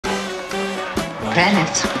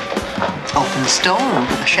Granite. Open the storeroom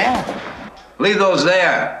for the sheriff. Leave those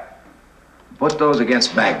there. Put those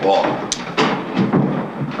against back wall.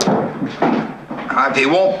 If he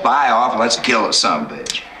won't buy off, let's kill the son of a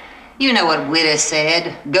bitch. You know what Witter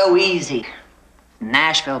said. Go easy.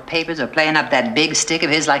 Nashville papers are playing up that big stick of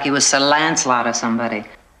his like he was Sir Lancelot or somebody.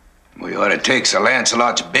 We ought to take Sir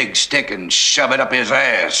Lancelot's big stick and shove it up his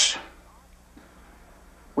ass.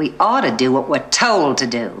 We ought to do what we're told to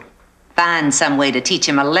do. Find some way to teach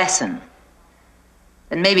him a lesson.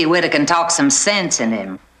 Then maybe Witter can talk some sense in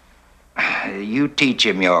him. You teach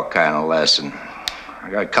him your kind of lesson. I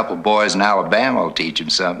got a couple boys in Alabama who'll teach him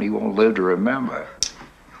something he won't live to remember.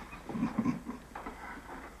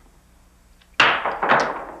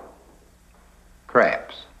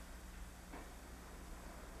 Craps.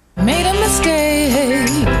 Made a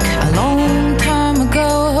mistake a long time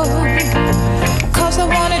ago, 'cause I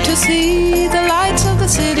wanted to see the lights of the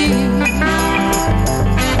city.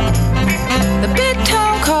 The big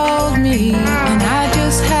town called me and I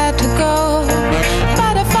just had to go,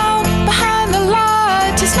 but I found behind the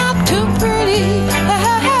lights it's not too pretty,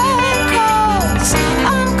 'cause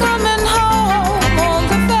I'm coming home on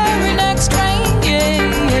the very next train.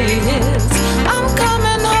 Yes, I'm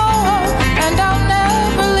coming home and I'll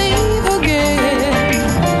never leave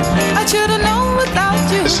again. I should have known without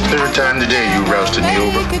you. It's the third time today you rousted me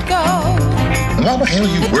over. Why the hell are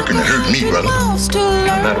you working to hurt me, brother?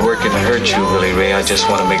 I'm not working to hurt you, Willie Ray. I just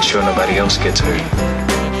want to make sure nobody else gets hurt.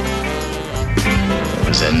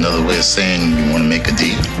 Is that another way of saying you want to make a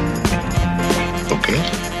deal? Okay.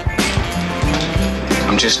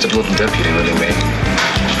 I'm just a little deputy, Willie Ray.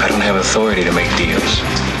 I don't have authority to make deals.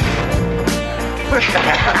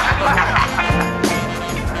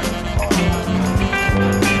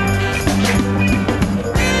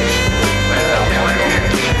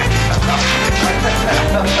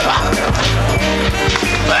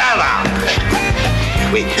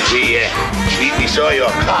 We saw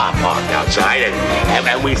your car parked outside,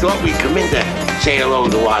 and we thought we'd come in to say hello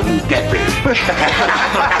to our new deputy.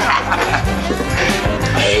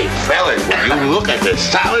 Hey, fellas, will you look at the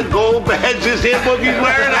solid gold badge this here boogie's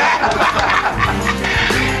wearing?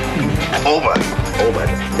 Over.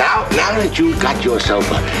 Now that you've got yourself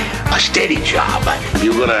a steady job,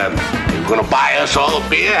 you're gonna buy us all a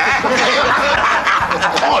beer, huh?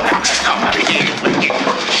 Oh, come on here.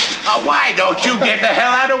 Why don't you get the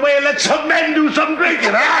hell out of the way and let some men do some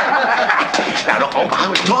drinking, huh? Now, look, I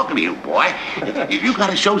was talking to you, boy. You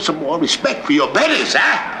gotta show some more respect for your betters,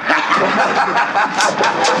 huh?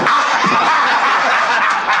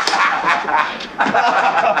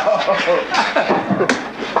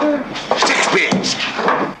 6 beers.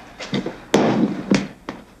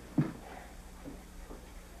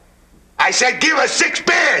 I said give us 6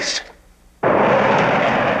 beers!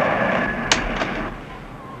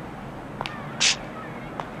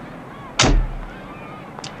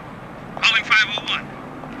 Calling 501.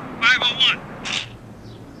 501.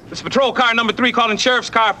 This is patrol car number 3 calling sheriff's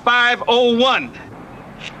car 501.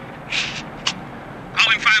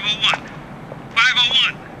 Calling 501.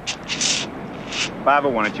 501.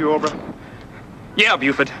 501, it's you, Obra? Yeah,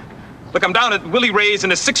 Buford. Look, I'm down at Willie Ray's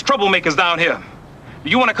and there's 6 troublemakers down here. Do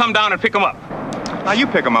you want to come down and pick them up? Now, you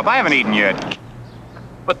pick them up. I haven't eaten yet.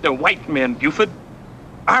 But they're white men, Buford.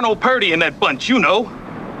 Arnold Purdy and that bunch, you know.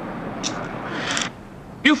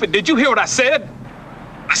 Buford, did you hear what I said?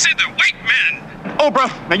 I said they're white men. Obra,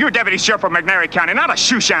 now you're Deputy Sheriff of McNairy County, not a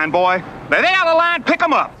shoeshine boy. Are they out of line? Pick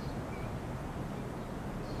them up.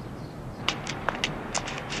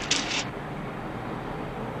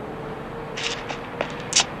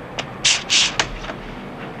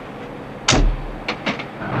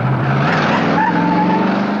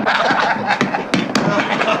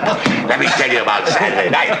 Let me tell you about Saturday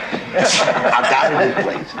night. I'm down in this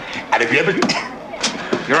place. And if you ever...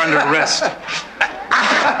 You're under arrest.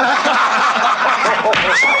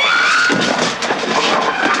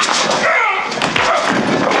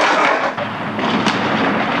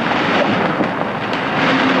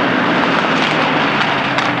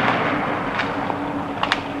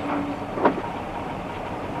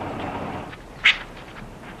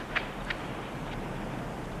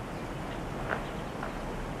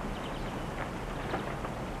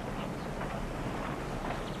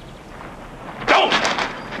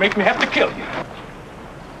 Make me have to kill you.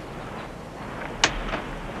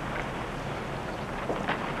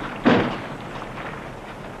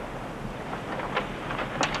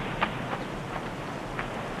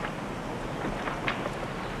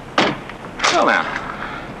 Well, now,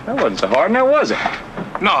 that wasn't so hard now, was it?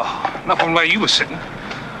 No, not from where you were sitting.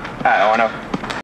 I know.